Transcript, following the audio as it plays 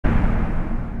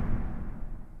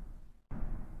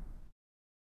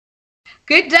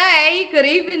Good day, good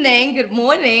evening, good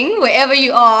morning, wherever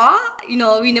you are.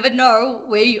 We never know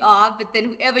where you are, but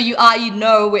then whoever you are, you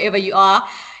know wherever you are.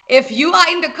 If you are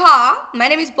in the car, my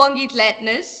name is Bongi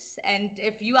Gladness, and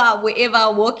if you are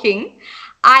wherever walking,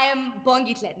 I am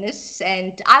Bongi Gladness,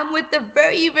 and I'm with a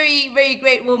very, very, very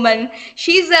great woman.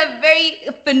 She's a very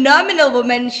phenomenal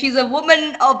woman. She's a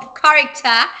woman of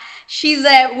character. She's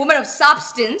a woman of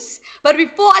substance. But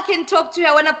before I can talk to her,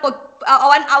 I want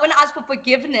to ask for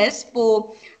forgiveness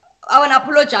for. I want to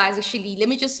apologize. Actually, let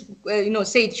me just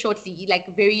say it shortly,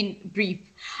 like very brief.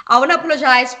 I want to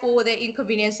apologize for the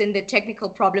inconvenience and the technical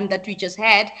problem that we just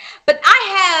had. But I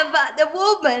have the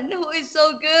woman who is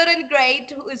so good and great,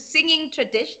 who is singing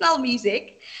traditional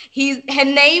music. Her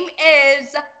name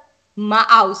is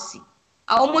Mmaausi.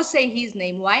 I almost say his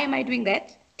name. Why am I doing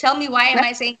that? Tell me why am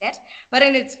I saying that? But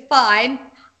then it's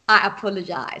fine. I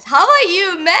apologize. How are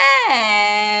you,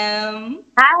 ma'am?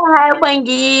 Hi,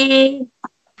 Bongi.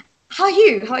 How are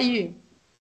you? How are you?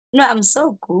 No, I'm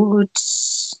so good.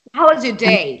 How was your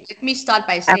day? Let me start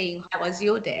by saying, how was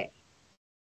your day?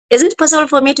 Is it possible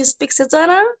for me to speak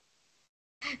Setswana?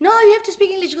 No, you have to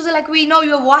speak English because, like, we know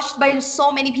you're watched by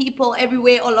so many people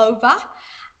everywhere, all over.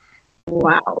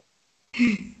 Wow.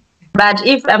 But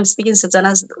if I'm speaking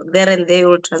Setswana there and there,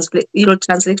 you'll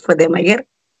translate for them, I guess.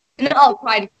 No, I'll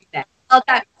try to do that.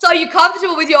 Okay. So you're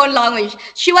comfortable with your own language.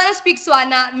 She wanna speak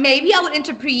Swana. Maybe I will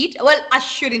interpret. Well, I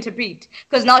should interpret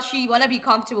because now she wanna be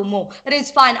comfortable more. But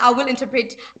it's fine. I will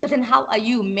interpret. But then, how are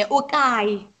you, me?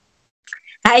 Okay.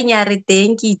 Hi, nyare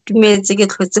teng ke itumetse ke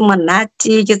tlhotse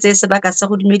monate ke tse sebaka sa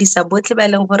go dumedisa botlhe ba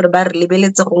leng gore ba re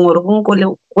lebeletse gongwe go ko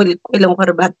leng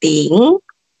gore ba teng.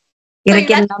 So you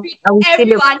like to greet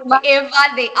everyone wherever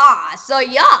they are. So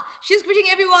yeah, she's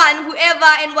greeting everyone, whoever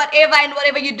and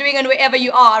whatever you're doing and wherever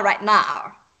you are right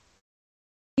now.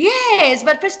 Yes,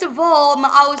 but first of all,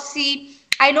 Mmaausi,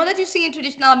 I know that you're singing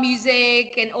traditional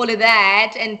music and all of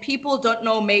that, and people don't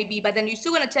know maybe, but then you're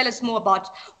still going to tell us more about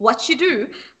what you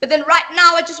do. But then right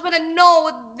now, I just want to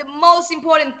know the most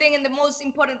important thing and the most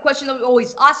important question that we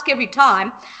always ask every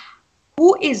time.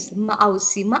 Who is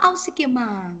Mmaausi? Mmaausi ke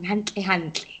mang? Hantle,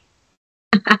 hantle.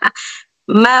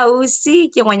 Mmaausi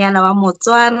ke ngwanyana wa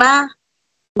Motswana,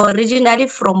 originally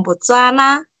from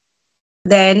Botswana.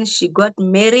 Then she got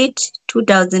married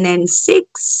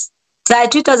 2006. So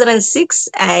 2006,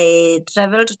 I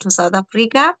traveled to South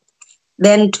Africa.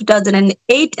 Then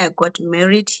 2008, I got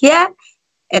married here.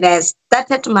 And I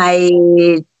started my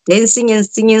dancing and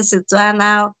singing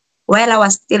Setswana while I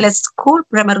was still at school,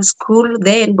 primary school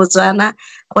there in Botswana.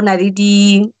 On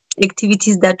the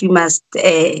activities that we must,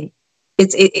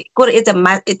 it's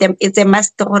a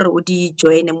must to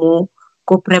join more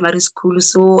go primary school.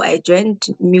 So I joined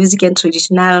music and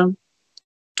traditional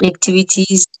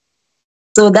activities.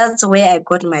 So that's where I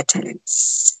got my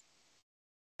talents.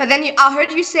 But then I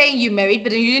heard you saying you married,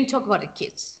 but then you didn't talk about the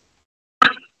kids.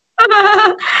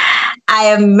 I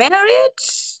am married.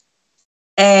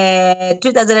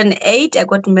 2008, I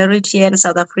got married here in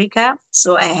South Africa.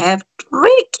 So I have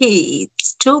 3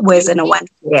 kids, 2 boys and 1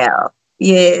 girl.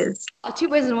 Yes. Oh, 2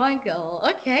 boys and 1 girl.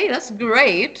 Okay, that's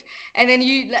great. And then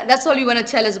that's all you want to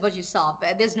tell us about yourself.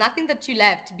 There's nothing that you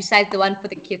left besides the one for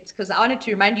the kids, because I wanted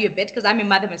to remind you a bit, because I'm a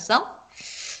mother myself.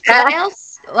 So what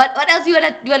else? What else you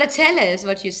wanna tell us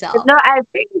about yourself? No, I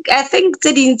think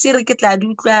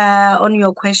on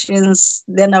your questions,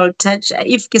 then I'll touch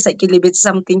if ke sa ke lebetse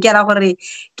something. Ke ra gore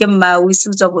ke Mmaausi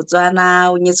o tswa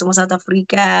Botswana, o nyetse mo South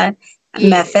Africa.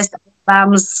 My first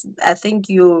albums, I think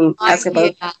you asked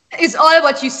about. Yeah. It's all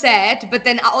what you said, but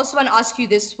then I also want to ask you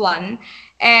this one.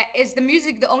 Is the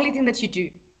music the only thing that you do?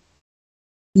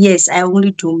 Yes, I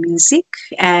only do music.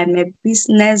 I'm a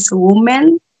business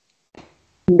woman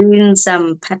doing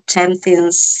some part-time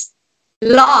things.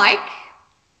 Like?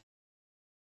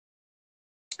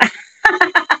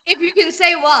 If you can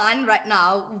say one right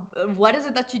now, what is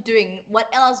it that you're doing?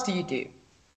 What else do you do?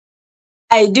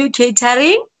 I do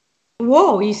catering.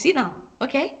 Whoa, you see now.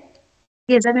 Okay.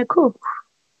 Yes, I'm a cook.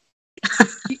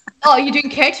 Oh, you're doing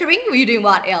catering or you doing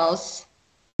what else?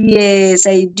 Yes,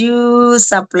 I do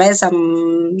supply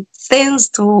some things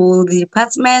to the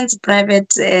departments,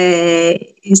 private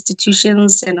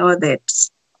institutions and all that.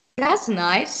 That's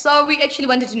nice. So we actually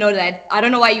wanted to know that. I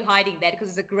don't know why you're hiding that, because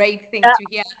it's a great thing to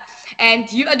hear.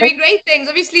 And you are doing great things.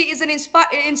 Obviously, it's an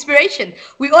inspiration.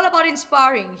 We're all about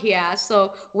inspiring here.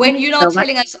 So when you're not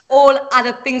telling us all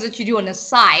other things that you do on the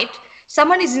side,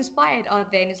 someone is inspired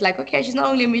out there and it's like, okay, she's not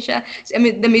only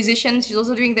the musician, she's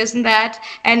also doing this and that.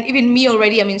 And even me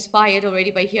already, I'm inspired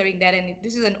already by hearing that. And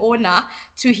this is an honor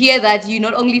to hear that you're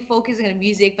not only focusing on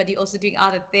music, but you're also doing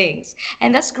other things.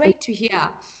 And that's great to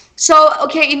hear. So,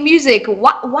 okay, in music,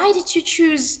 why did you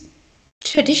choose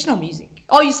traditional music?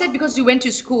 Oh, you said because you went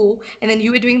to school and then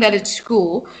you were doing that at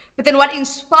school. But then what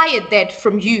inspired that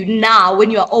from you now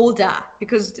when you're older?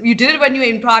 Because you did it when you were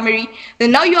in primary.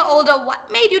 Then now you're older.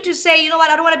 What made you to say, you know what,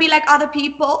 I don't want to be like other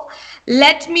people.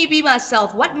 Let me be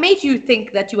myself. What made you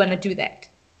think that you want to do that?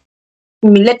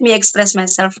 Let me express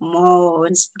myself more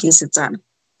when speaking Setswana.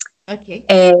 Okay.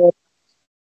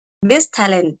 This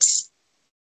talent,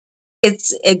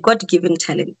 it's a God-given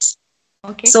talent.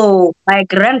 Okay. So my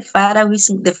grandfather, who is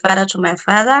the father to my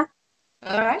father,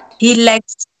 All right. he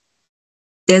likes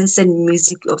dance and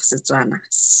music of Setswana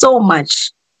so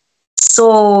much.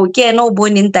 So ke no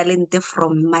born in talent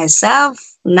from myself.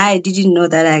 Now I didn't know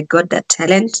that I got that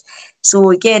talent.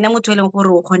 So ke ena motho eleng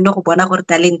gore o kgonne go bona gore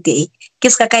talent e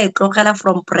ke ska ka e tlogela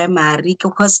from primary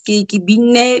because ke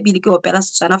binne bile ke opela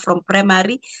Setswana from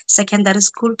primary, secondary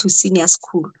school to senior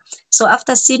school. So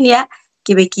after senior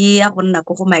ke be ke ya go nna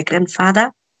go my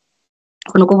grandfather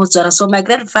go no go Botswana. So my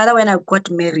grandfather, when I got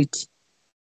married,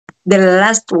 the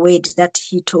last word that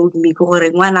he told me go gore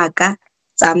ngwanaka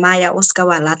tsamaya o ska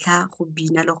wa latlha go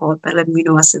bina le go opela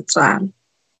mmino wa Setswana.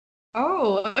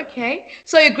 Oh, okay.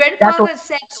 So your That was, grandfather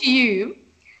said to you,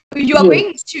 you are yes,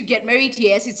 going to get married,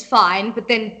 yes, it's fine, but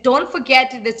then don't forget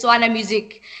the Tswana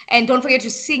music and don't forget to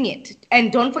sing it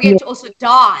and don't forget yes, to also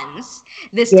dance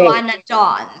the yes, Tswana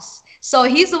dance. So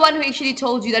he's the one who actually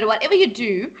told you that whatever you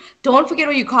do, don't forget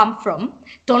where you come from,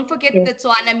 don't forget yes. the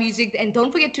Tswana music, and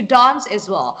don't forget to dance as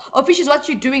well. Which is what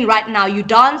you're doing right now. You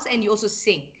dance and you also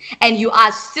sing, and you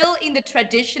are still in the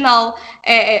traditional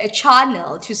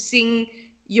channel to sing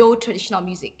your traditional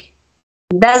music.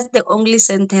 That's the only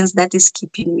sentence that is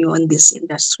keeping me on this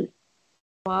industry.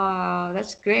 Wow,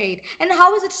 that's great. And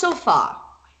how is it so far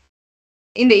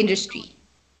in the industry?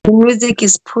 The music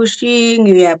is pushing.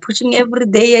 We are pushing every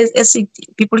day,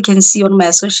 people can see on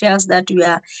my socials that we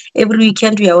are every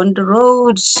weekend we are on the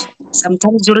road.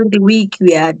 Sometimes during the week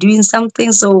we are doing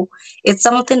something. So it's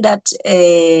something that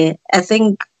I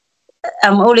think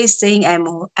I'm always saying I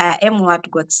am what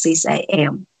God says I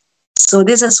am. So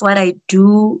this is what I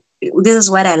do. This is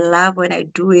what I love when I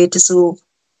do it. So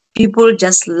people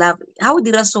just love. How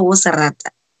did I so sarata?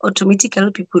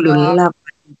 Automatically people will Wow, love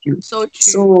what you do. so true.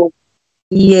 So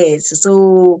yes,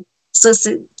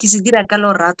 ke se dira ka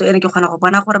lorato ene ke kgona go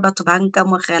bona gore batho ba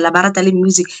nkamogela ba rata le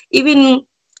music. Even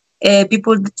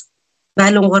people ba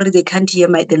leng gore they can't hear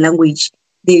the language,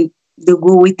 they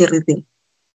go with the rhythm. Yeah,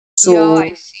 So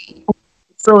I see.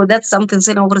 so that's something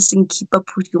se leng gore se keep up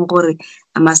pushing gore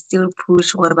I must still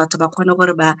push gore batho ba kgone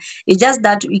gore ba. It's just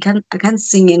that I can't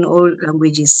sing in all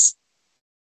languages.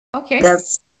 Okay.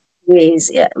 That's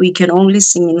yes, yeah, we can only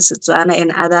sing in Setswana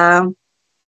and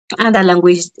other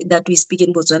language that we speak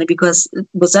in Botswana because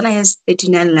Botswana has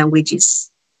 39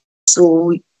 languages.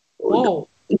 So Whoa.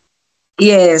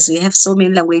 yes, we have so many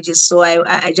languages. So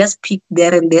I just pick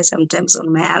there and there sometimes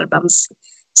on my albums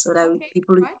so that Okay.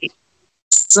 Right.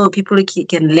 people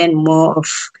can learn more of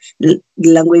the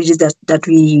languages that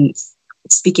we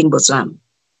speak in Botswana.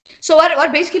 So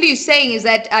what basically you're saying is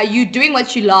that you doing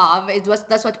what you love is what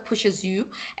that's what pushes you,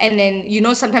 and then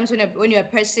sometimes when you're a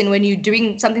person, when you're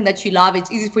doing something that you love, it's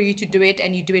easy for you to do it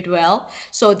and you do it well.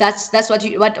 So that's what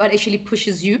actually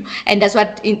pushes you, and that's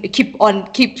what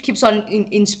keeps on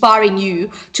inspiring you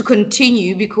to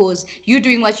continue because you're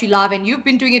doing what you love and you've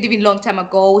been doing it even long time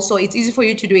ago. So it's easy for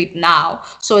you to do it now.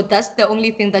 So that's the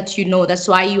only thing that you know. That's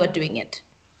why you are doing it.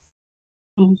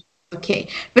 Mm. Okay,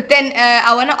 but then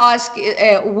I want to ask,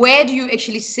 where do you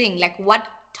actually sing? Like, what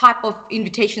type of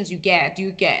invitations you get? Do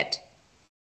you get?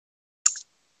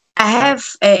 I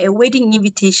have wedding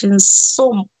invitations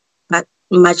so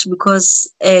much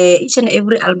because each and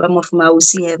every album of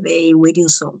Mmaausi have a wedding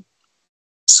song.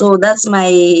 So that's my,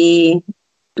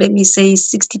 let me say,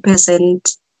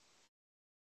 60%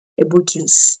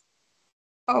 bookings.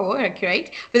 Oh,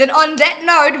 great. But then on that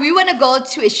note, we want to go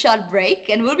to a short break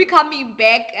and we'll be coming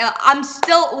back. I'm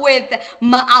still with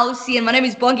Mmaausi and my name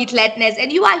is Bongi Gladness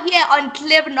and you are here on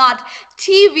Clipnot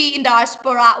TV in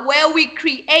Diaspora where we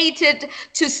created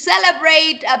to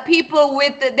celebrate people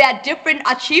with their different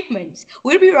achievements.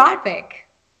 We'll be right back.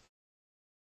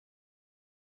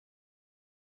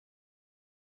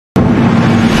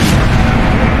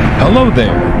 Hello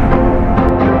there.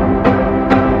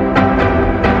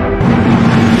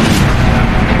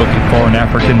 Looking for an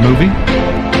African movie?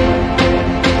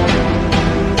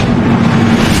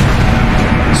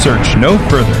 Search no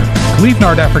further.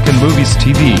 Gladness African Movies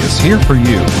TV is here for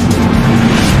you.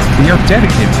 We are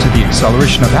dedicated to the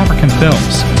acceleration of African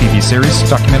films, TV series,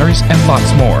 documentaries, and lots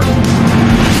more.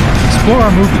 Explore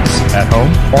our movies at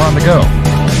home or on the go.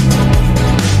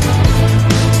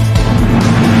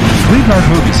 Gleednard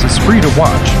Movies is free to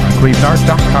watch on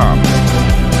gleednard.com.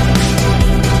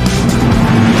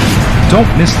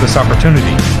 Don't miss this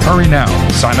opportunity. Hurry now.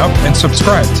 Sign up and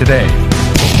subscribe today.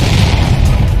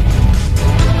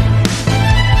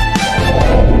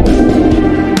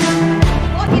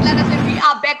 We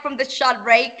are back from the short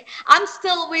break. I'm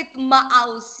still with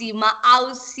Mmaausi.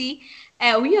 Mmaausi,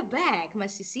 we are back,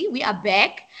 Masisi. We are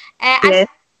back. Yes.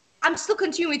 I'm still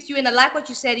continuing with you, and I like what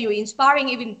you said. You're inspiring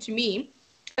even to me.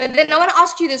 But then I want to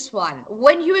ask you this one.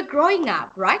 When you were growing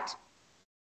up, right?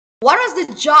 What was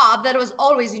the job that was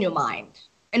always in your mind,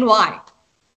 and why?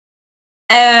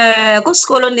 Ko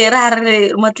sekolong ne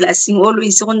re mo tlelaseng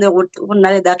always go nna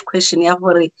le that question ya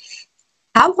gore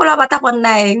ha o gola batla go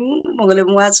nna eng mongwe le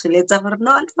mongwe a tsholetsa gore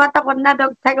no ke batla go nna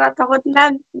doctor ke batla go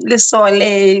nna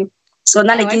lesole so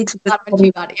nna ne ke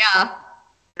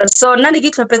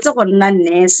tlhopetse go nna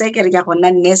nurse ke re ke go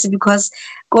nna nurse because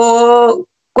ko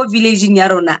villageng ya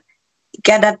rona ke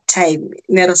at that time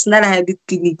ne re sena le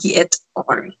ditleliniki at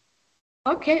all.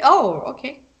 Okay. Oh,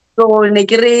 okay. So ne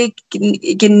ke re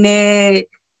ke ne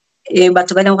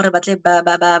batho ba leng gore ba tle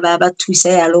ba thusa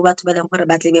yalo batho ba leng gore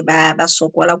ba tle ba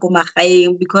sokola ko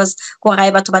magaeng because ko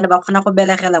gae batho ba ne ba kgona go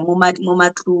belegela mo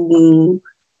matlong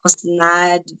go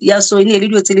sena ya so ene le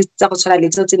dio tsa go tshwana le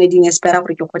tse ne ding espera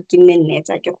gore ke nne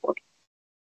nnetsa ke gore.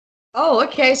 Oh,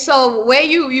 okay. So where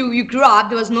you grew up,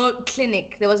 there was no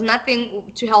clinic. There was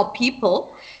nothing to help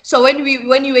people. So when you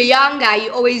were younger, you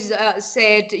always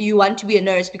said you want to be a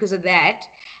nurse because of that,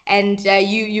 and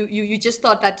you just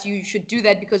thought that you should do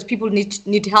that because people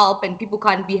need help and people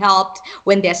can't be helped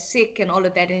when they're sick and all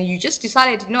of that, and you just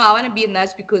decided, no, I want to be a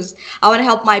nurse because I want to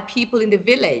help my people in the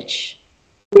village.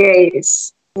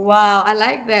 Yes. Wow, I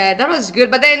like that. That was good.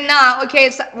 But then now, okay,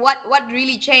 so what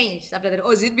really changed after that?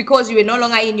 Or is it because you were no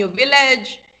longer in your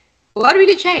village? What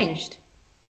really changed?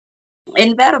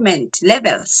 Environment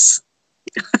levels.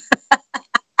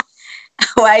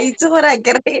 Why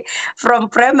from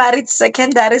primary to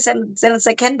secondary and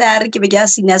secondary ke be ke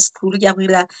senior school ke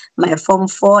go my form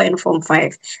 4 and form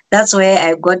 5. That's where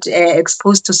I got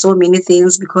exposed to so many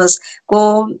things because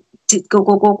go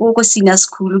senior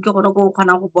school ke gona go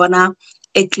khona go bona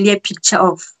a clear picture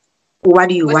of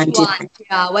what you want.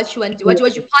 Yeah, what you want,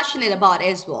 what you're passionate about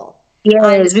as well. Yes,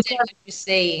 I understand what you're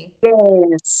saying.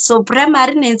 Yes. So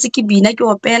primary nentse ke bina ke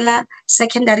opela,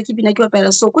 secondary ke bina ke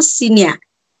opela. So ko senior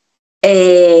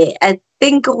I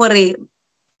think gore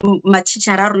my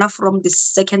teacher are from the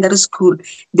secondary school,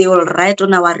 they will write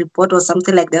on our report or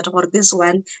something like that, or this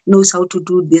one knows how to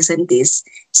do this and this.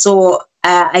 So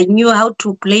I knew how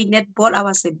to play netball. I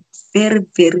was a very,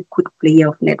 very good player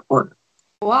of netball.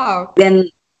 Wow. Then,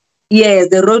 yeah,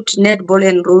 they wrote netball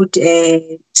and wrote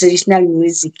traditional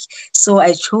music. So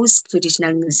I chose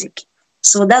traditional music.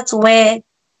 So that's where,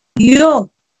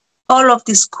 all of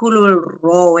the school will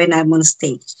roar when I'm on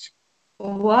stage.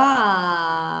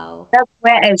 Wow. That's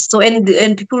where I saw, and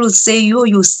people will say,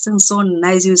 you sing so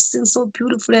nice, you sing so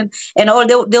beautiful, and all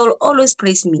they will always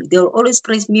praise me. They will always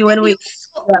praise me when we.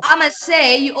 I must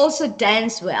say, you also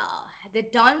dance well. The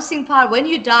dancing part, when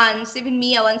you dance, even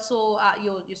me, I once saw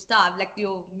your stuff, like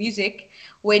your music.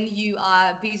 When you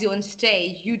are busy on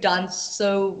stage, you dance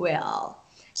so well.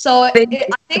 So I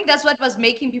think that's what was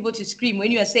making people to scream.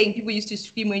 When you are saying people used to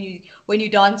scream when you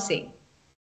dancing.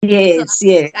 Yes, so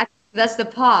yes. That's the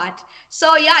part.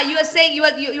 So yeah, you were saying you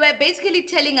were basically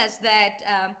telling us that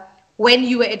when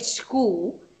you were at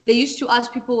school, they used to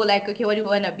ask people like, okay, what do you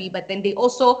want to be? But then they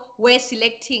also were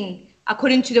selecting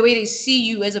according to the way they see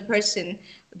you as a person,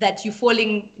 that you're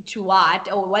falling to what,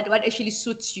 or what actually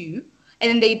suits you.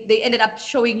 And then they ended up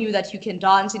showing you that you can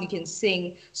dance and you can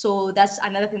sing. So that's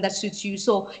another thing that suits you.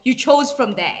 So you chose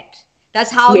from that.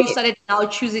 That's how you started now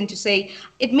choosing to say,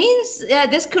 it means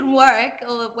this could work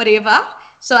or whatever.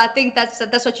 So I think that's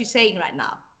what you're saying right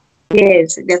now.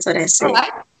 Yes, that's what I said.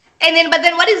 Right. And then, but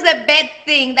then what is the bad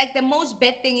thing, like the most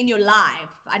bad thing in your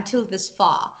life until this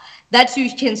far, that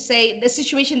you can say, the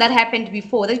situation that happened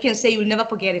before, that you can say you'll never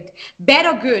forget it, bad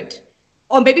or good?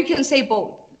 Or maybe you can say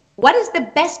both. What is the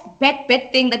best bad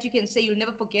thing that you can say you'll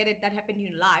never forget it that happened in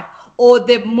your life? Or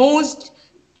the most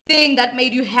thing that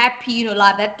made you happy in your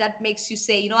life, that makes you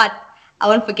say, you know what, I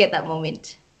won't forget that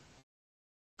moment?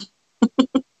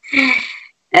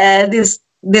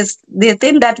 The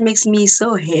thing that makes me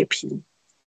so happy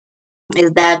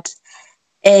is that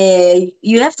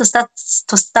you have to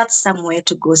start somewhere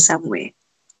to go somewhere.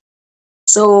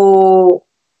 So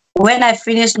when I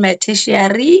finished my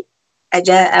tertiary,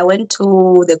 I went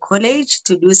to the college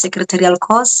to do secretarial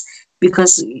course,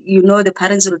 because the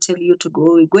parents will tell you to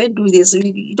go and do this.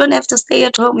 You don't have to stay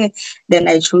at home. Then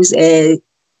I chose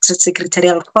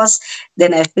secretarial course.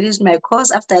 Then I finished my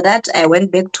course. After that, I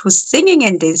went back to singing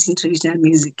and dancing traditional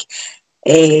music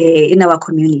in our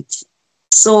community.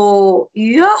 So,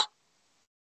 yeah.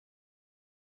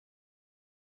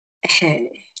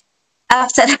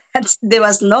 After that, there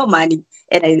was no money.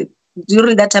 And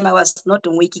during that time, I was not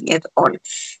working at all.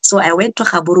 So I went to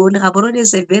Gaborone. Gaborone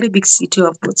is a very big city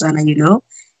of Botswana, you know.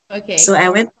 Okay. So I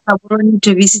went to Gaborone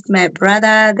to visit my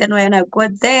brother. Then when I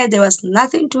got there was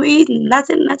nothing to eat,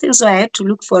 nothing. So I had to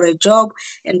look for a job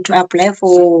and to apply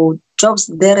for jobs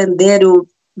there and there, to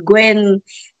go and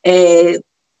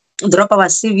drop our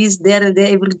CVs there and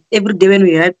there every day when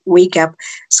we wake up.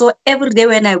 So every day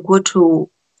when I go to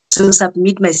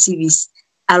submit my CVs,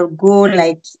 I'll go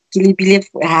like kilibile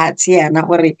hearts here and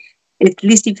at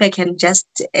least if I can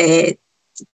just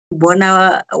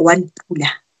bona one pula.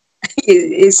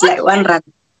 It's like 1 rand.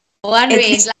 1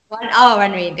 rand, like 1 hour,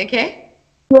 1 rand, okay?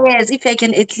 Yes, if I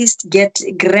can at least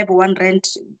grab 1 rand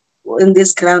in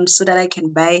this ground so that I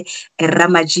can buy a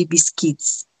Ramaji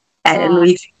biscuits. I don't know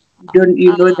if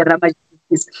you know the Ramaji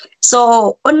biscuits.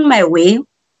 So on my way,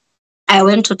 I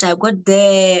got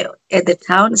there at the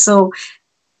town. So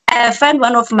I found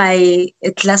one of my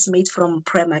classmates from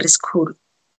primary school.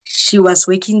 She was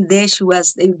working there. She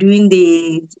was doing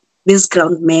this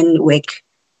groundman work.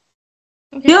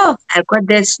 Okay. Yeah, I got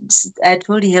this. I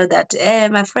told her that,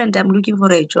 my friend, I'm looking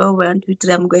for a job.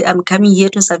 I'm coming here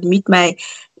to submit my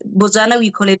Botswana.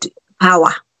 We call it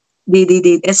power. The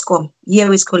ESCOM. Here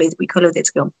we call it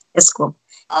ESCOM.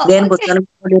 Then okay. Botswana we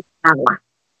call it power.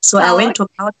 So I went to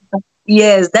power.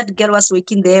 Yes, that girl was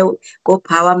working there. Go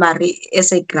power Mary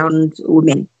as a ground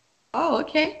woman. Oh,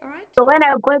 okay, all right. So when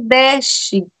I got there,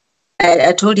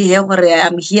 I told her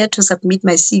I'm here to submit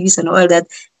my CVs and all that.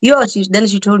 Then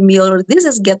she told me, "Oh, this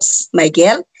is Gaps, my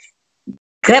girl.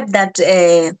 Grab that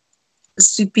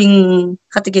sweeping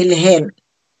hair.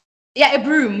 Yeah, a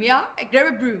broom. Yeah,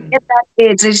 grab a broom. Get that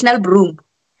traditional broom.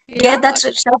 Yeah. Get that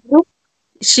traditional broom."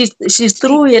 She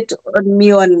threw it on me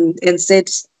and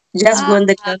said, "Just go on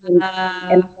the ground."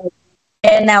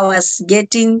 And I was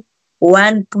getting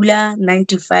 1 pula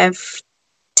 95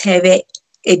 tebe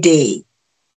a day.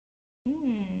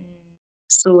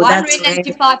 So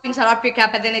 195 in South Africa,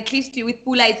 but then at least with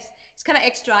pula, it's kind of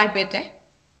extra, I bet, eh?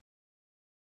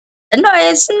 No,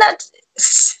 it's not.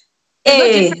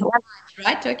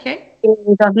 Right? Okay. It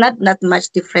was not much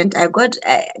different. I got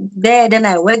there, then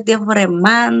I worked there for a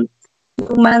month.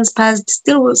 2 months passed,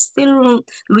 still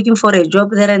looking for a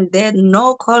job there and there.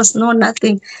 No calls, no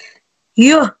nothing.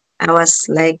 I was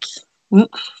like,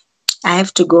 I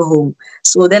have to go home.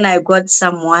 So then I got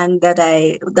someone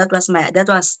I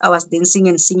was dancing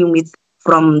and singing with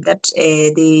from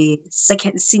the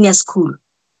second senior school.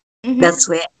 Mm-hmm. That's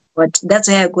where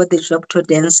I got the job to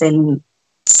dance and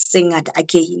sing at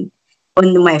again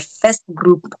on my first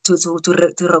group to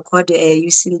record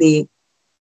using the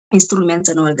instruments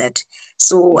and all that.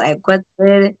 So I got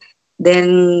there.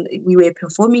 Then we were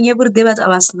performing every day, but I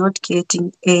was not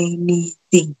getting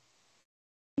anything.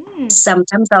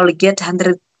 Sometimes I will get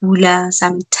 100 pula,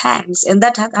 sometimes. And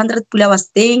that 100 pula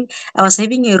I was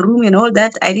having a room and all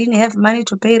that. I didn't have money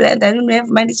to pay rent. I didn't have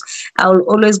money. I will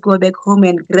always go back home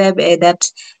and grab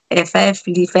that 5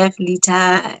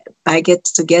 liter bucket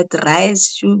to get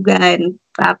rice, sugar, and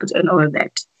pap and all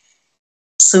that.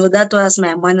 So that was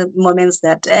my moments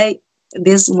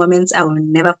these moments I will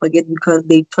never forget because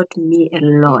they taught me a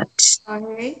lot.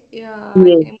 Okay. Yeah.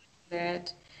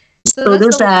 That. So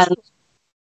those are.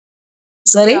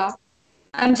 Sorry? Yeah.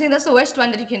 I'm saying that's the worst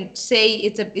one that you can say.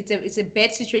 It's a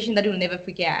bad situation that you'll never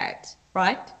forget,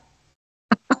 right?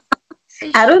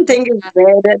 I don't think it's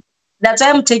bad. That's why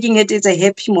I'm taking it as a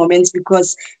happy moment,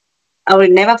 because I will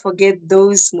never forget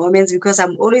those moments, because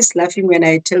I'm always laughing when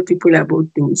I tell people about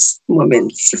those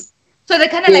moments. So they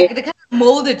kind of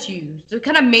molded you. They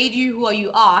kind of made you who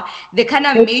you are. They kind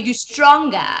of made you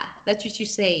stronger. That's what you're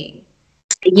saying.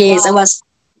 Yes, wow.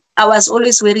 I was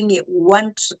always wearing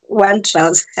one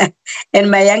trouser,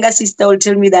 and my younger sister will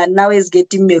tell me that now it's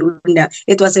getting maroon.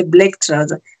 It was a black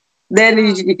trouser.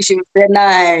 Then she would say,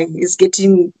 "Nah,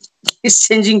 it's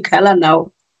changing color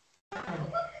now."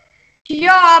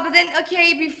 Yeah, but then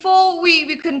okay, before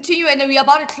we continue, and then we're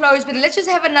about to close, but let's just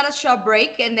have another short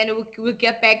break, and then we'll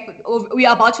get back. We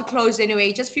are about to close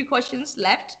anyway. Just a few questions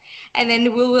left, and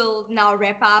then we will now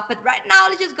wrap up. But right now,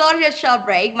 let's just go to a short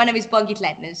break. My name is Bongi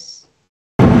Gladness.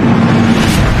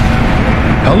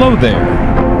 Hello there.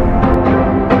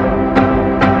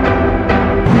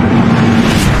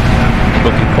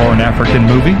 Looking for an African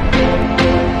movie?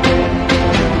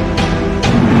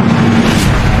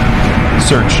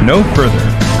 Search no further.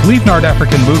 Gladness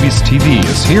African Movies TV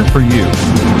is here for you.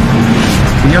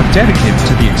 We are dedicated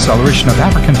to the acceleration of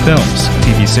African films,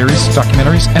 TV series,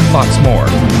 documentaries, and lots more.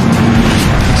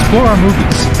 Explore our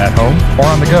movies at home or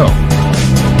on the go.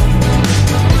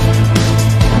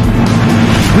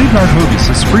 Gladness Movies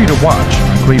is free to watch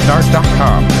on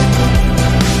Gladness.com.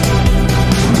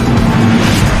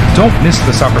 Don't miss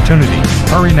this opportunity.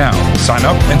 Hurry now. Sign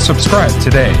up and subscribe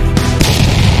today.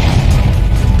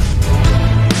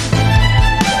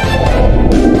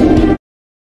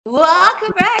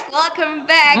 Welcome back, welcome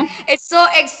back. It's so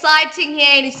exciting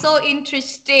here and it's so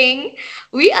interesting.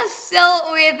 We are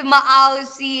still with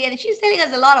Mmaausi and she's telling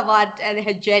us a lot about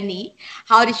her journey.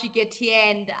 How did she get here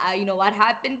and what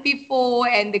happened before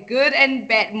and the good and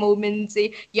bad moments.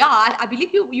 Yeah, I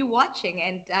believe you're watching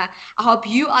and I hope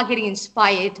you are getting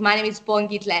inspired. My name is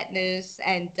Bongi Gladness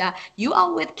and you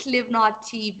are with Gladness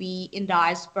TV in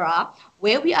Diaspora,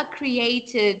 where we are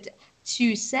created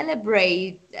to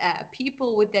celebrate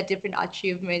people with their different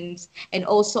achievements and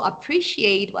also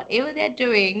appreciate whatever they're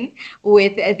doing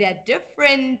with their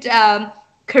different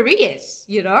careers,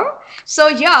 So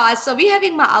yeah, so we're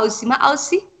having Mmaausi.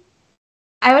 Mmaausi,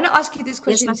 I want to ask you this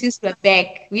question since we're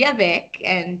back. We are back,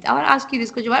 and I want to ask you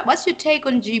this question. What's your take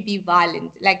on GB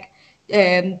violence? Like,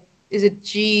 is it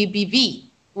GBV?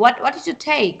 What is your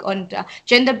take on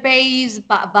gender-based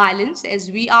violence as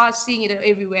we are seeing it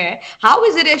everywhere? How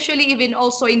is it actually even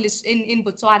also in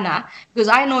Botswana? Because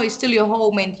I know it's still your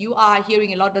home and you are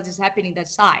hearing a lot that is happening that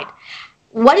side.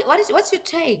 What's your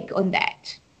take on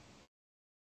that?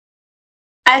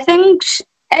 I think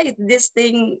this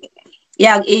thing,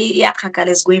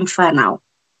 is going far now.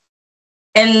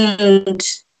 And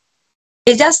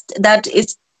it's just that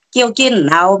it's okay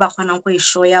now, but when I'm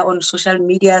show ya on social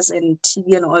medias and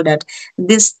TV and all that,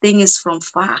 this thing is from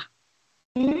far.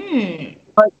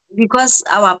 But because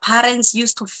our parents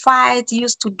used to fight,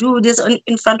 used to do this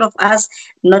in front of us,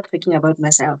 not thinking about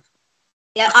myself.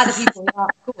 Yeah, other people, yeah,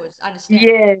 of course, understand.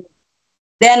 Yeah.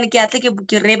 Then ke atle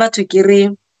ke reba to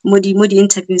kere modi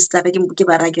interviews tsa ke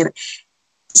ba ra kere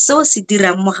so se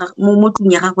dira mo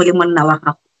tlung ya gago le monna wa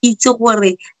gago itse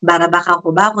gore bana ba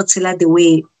gago ba go tshela the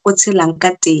way o tshelang ka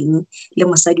teng le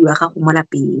mosadi wa gago mo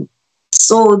lapeng.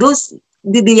 So those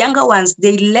the younger ones,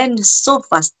 they learn so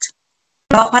fast.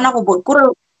 Ba kgona go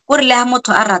gore le ha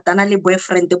motho a ratana le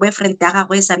boyfriend ya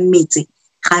gagwe e sa mmetse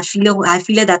ga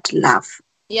feel that love.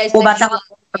 Yeah, it's like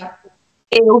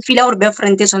o feel gore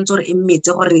boyfriend e tshwantse gore e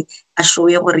mmetse gore a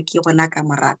showe gore ke gona ka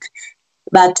moraka.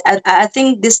 But I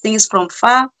think this thing is from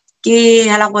far. Ke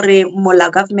hala gore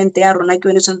mola government ya rona ke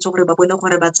yone tshwantse gore ba bone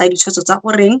gore ba tsaya ditshwetso tsa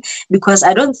goreng, because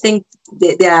I don't think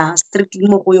they are strictly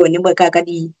mo go yone ba ka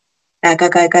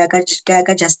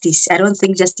justice. I don't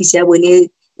think justice ya bone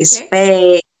is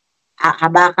fair. Ga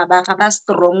ba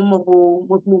strong mo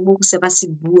go se ba se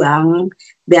buang.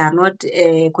 They are not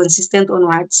consistent on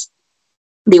what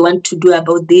they want to do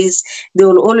about this. They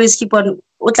will always keep on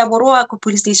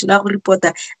police station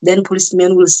reporter, then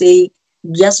policemen will say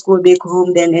just go back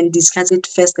home then and discuss it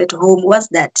first at home. What's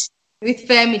that? With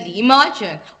family.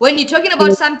 Imagine when you're talking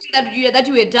about something that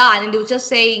you were done and they were just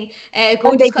saying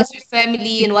go discuss with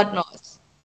family and whatnot.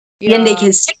 Yeah. They can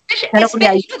especially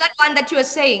that one that you were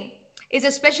saying is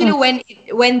especially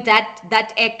when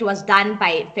that act was done by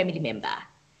a family member.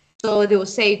 So they will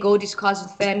say go discuss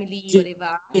with family,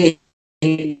 whatever.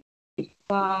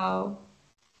 Wow.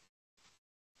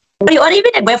 Or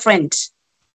even a boyfriend.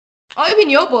 Or even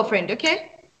your boyfriend,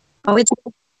 okay? Oh, yes,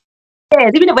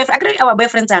 even a boyfriend. Actually, our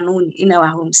boyfriends are known in our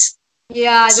homes.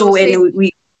 Yeah. So and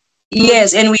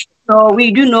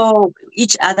we do know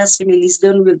each other's families.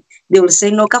 Then they will say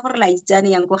no, cover like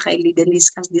Johnny and go highly. Then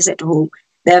discuss this at home.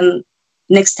 Then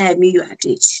next time you are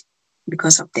it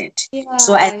because of that. Yeah.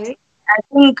 So I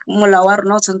think molawar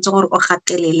not something or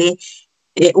hatelele.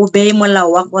 Obey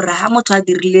molawa gore ha motho a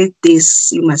dirile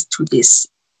this, you must do this.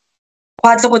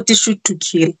 Go shoot to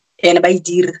kill and by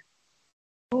dear.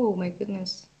 Oh my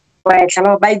goodness. By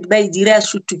dira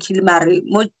shoot to kill mare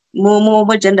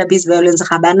mo gender based violence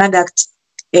ga bana that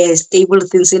stable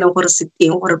things in gore se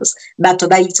teng gore batho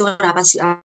ba itse gore ba se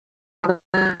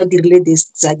dirile this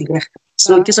tsa dira.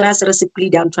 So ke sona se re se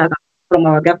plead down from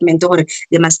our government gore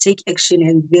they must take action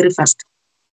and very fast.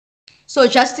 So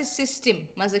justice system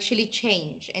must actually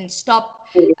change and stop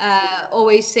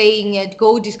always saying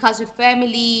go discuss with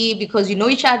family because you know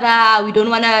each other. We don't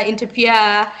want to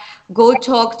interfere Go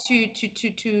talk to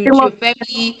your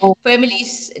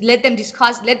families, let them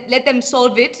discuss, let them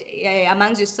solve it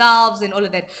amongst yourselves and all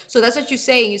of that. So that's what you're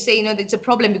saying. You say, you know, it's a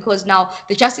problem because now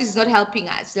the justice is not helping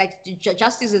us. Like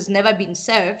justice has never been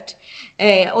served.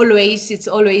 It's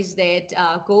always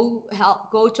that go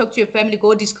help, go talk to your family,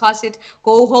 go discuss it,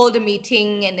 go hold a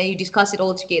meeting, and then you discuss it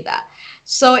all together.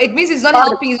 So it means it's not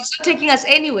helping, it's not taking us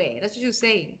anywhere. That's what you're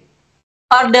saying.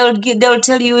 Or they'll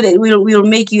tell you that we'll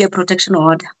make you a protection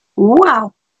order.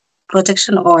 Wow,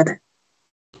 protection order.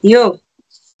 Yo,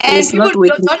 And it's people not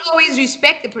working. don't always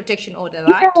respect the protection order,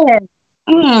 right? Yes.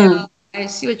 Yeah, Mm. I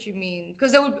see what you mean.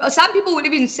 Because there would some people would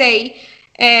even say,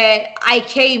 "I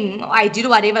came, I did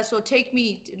whatever, so take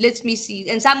me, let me see."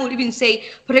 And some would even say,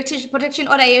 "Protection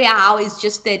order, yeah, how is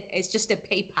just that? It's just a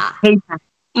paper." Paper.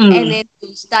 And Mm. then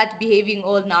you start behaving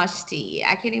all nasty.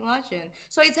 I can imagine.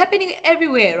 So it's happening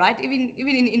everywhere, right? Even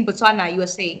in Botswana, you were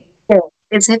saying. Yeah.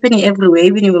 It's happening everywhere,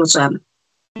 even in Botswana.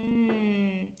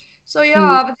 Mm. So Mm.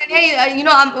 yeah, but then hey, you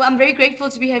know, I'm very grateful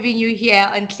to be having you here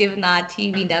on Cleveland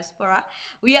TV Diaspora.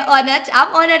 We are honored.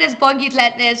 I'm honored as Bongi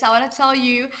Gladness. I want to tell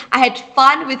you, I had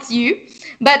fun with you.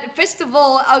 But first of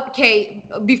all, okay,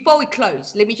 before we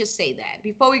close, let me just say that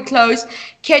before we close,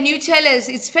 can you tell us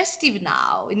it's festive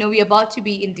now? You know, we're about to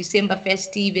be in December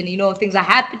festive, and you know things are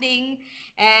happening,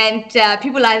 and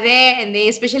people are there, and they,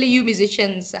 especially you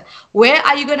musicians. Where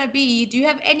are you gonna be? Do you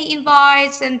have any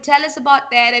invites? And tell us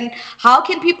about that. And how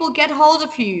can people get hold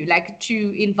of you, like to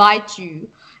invite you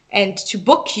and to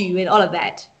book you and all of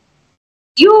that?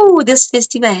 This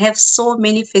festival, I have so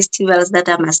many festivals that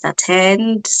I must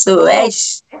attend. So Oh,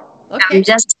 I'm okay.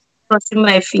 just crossing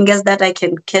my fingers that I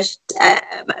can catch.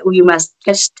 We must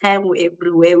catch time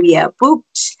everywhere we are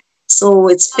booked. So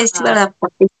it's festival after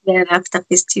festival after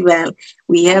festival.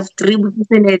 We have 3 bookings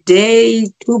in a day,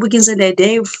 2 bookings in a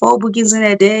day, 4 bookings in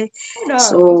a day. Oh no.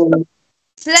 So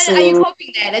So then, are you so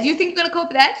coping that? Do you think you're gonna cope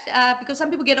with that? Because some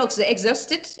people get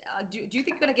exhausted. Do you think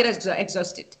you're gonna get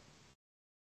exhausted?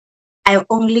 I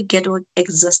only get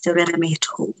exhausted when I'm at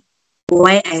home.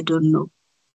 Why I don't know.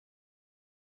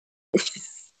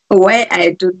 Why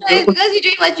I don't No, it's know. because you're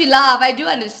doing what you love. I do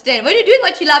understand. When you're doing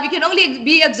what you love, you can only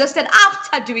be exhausted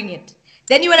after doing it.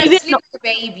 Then you want to Even sleep with the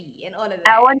baby and all of I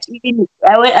that. won't even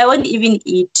I won't even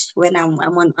eat when I'm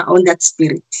on that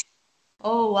spirit.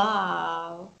 Oh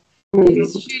wow. It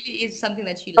Mm. truly is something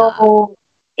that you So love.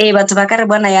 batho ba ka re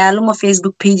bona yalo mo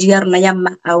Facebook page ya rona ya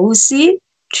Mmaausi, Okay.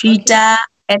 Twitter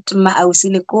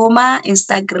 @Mmaausi Lekoma,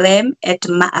 Instagram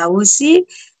 @Mmaausi,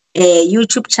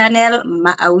 YouTube channel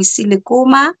Mmaausi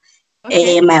Lekoma,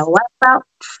 Okay. my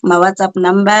WhatsApp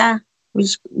number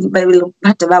which ba will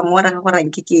batho ba ngora ka gore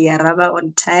nke ke ya raba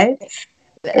on time.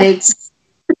 It's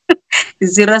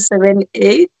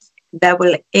 078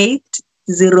 88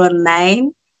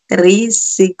 09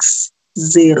 360.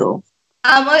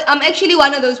 I'm actually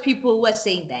one of those people who are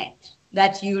saying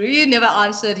that you really never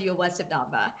answered your WhatsApp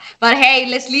number. But hey,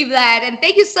 let's leave that. And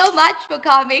thank you so much for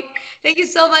coming. Thank you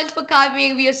so much for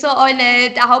coming. We are so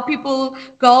honored. I hope people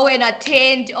go and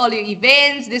attend all your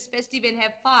events this festive and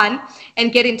have fun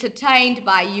and get entertained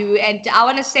by you. And I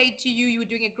want to say to you, you're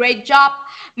doing a great job.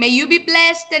 May you be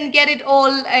blessed and get it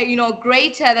all,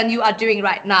 greater than you are doing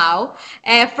right now.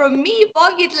 From me,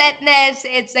 Bongi Gladness,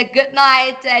 it's a good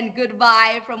night and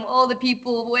goodbye from all the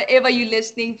people, wherever you're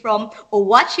listening from or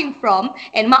watching from.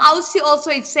 And Mmaausi also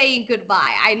is saying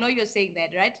goodbye. I know you're saying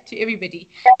that, right? To everybody.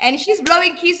 And she's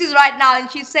blowing kisses right now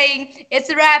and she's saying it's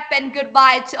a wrap and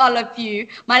goodbye to all of you.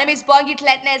 My name is Bongi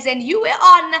Gladness and you were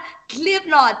on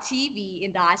Cleveland TV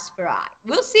in Diaspora.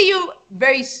 We'll see you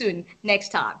very soon next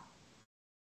time.